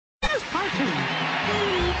cartoon.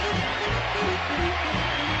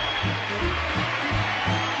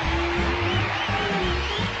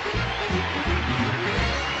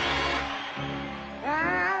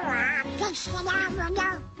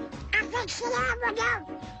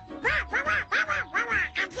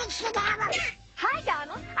 Hi,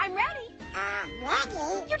 Donald. I'm ready.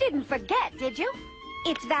 Ready? You didn't forget, did you?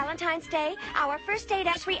 It's Valentine's Day, our first date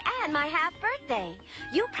anniversary, and my half-birthday.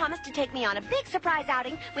 You promised to take me on a big surprise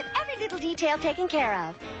outing with every little detail taken care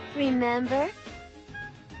of. Remember?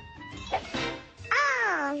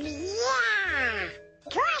 Oh, yeah.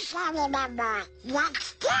 Of course I remember.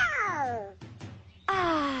 Let's go.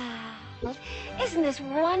 Ah, isn't this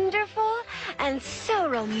wonderful and so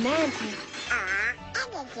romantic?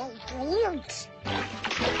 Anything's cute.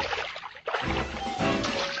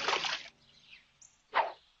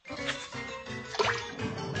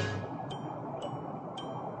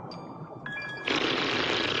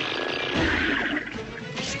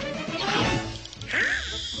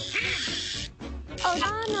 Oh,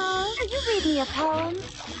 Donald, will you read me a poem?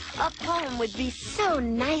 A poem would be so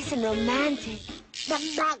nice and romantic. But,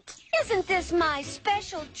 Isn't this my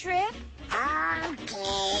special trip?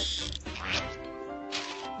 okay.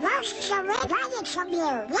 Most wanted from you.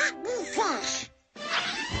 Let me fish.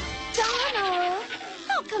 Donald,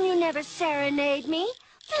 how come you never serenade me?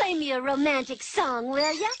 Play me a romantic song,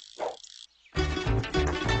 will ya?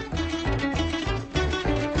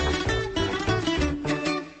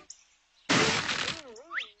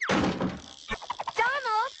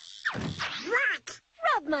 Donald! What?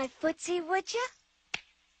 Rub my footsie, would ya?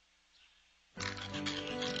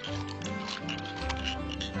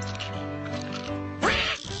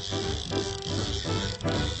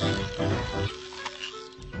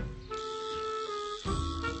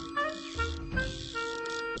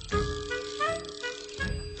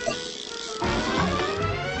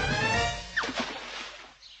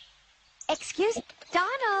 Excuse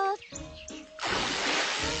Donald.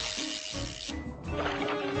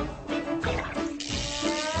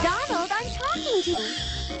 Donald, I'm talking to you.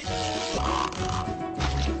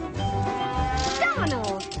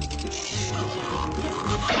 Donald.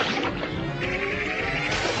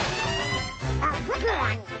 Good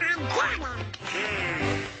one. I'm done.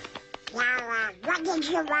 Now, what did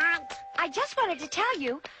you want? I just wanted to tell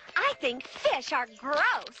you, I think fish are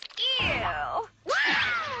gross. Ew.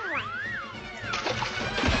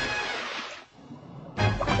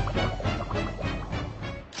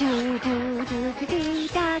 Do do do do do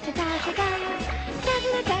da da da da da da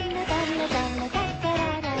da da da da da da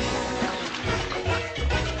da da.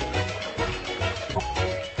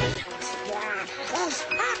 It's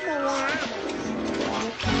everywhere.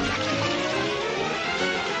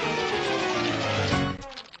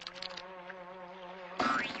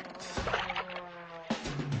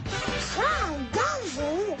 So,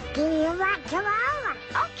 Daisy, do you want to roll?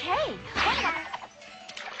 Okay. What about...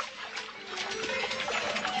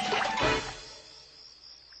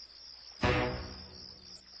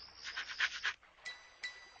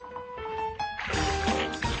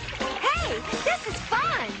 Hey, this is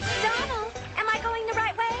fun. Donald, am I going the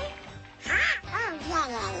right way? Huh? Oh,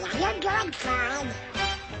 yeah. You're doing fine.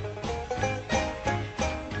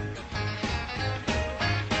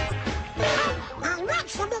 And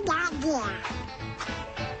what's the big idea?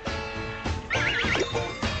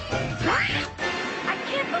 I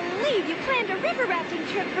can't believe you planned a river rafting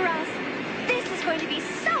trip for us. This is going to be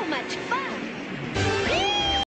so much fun.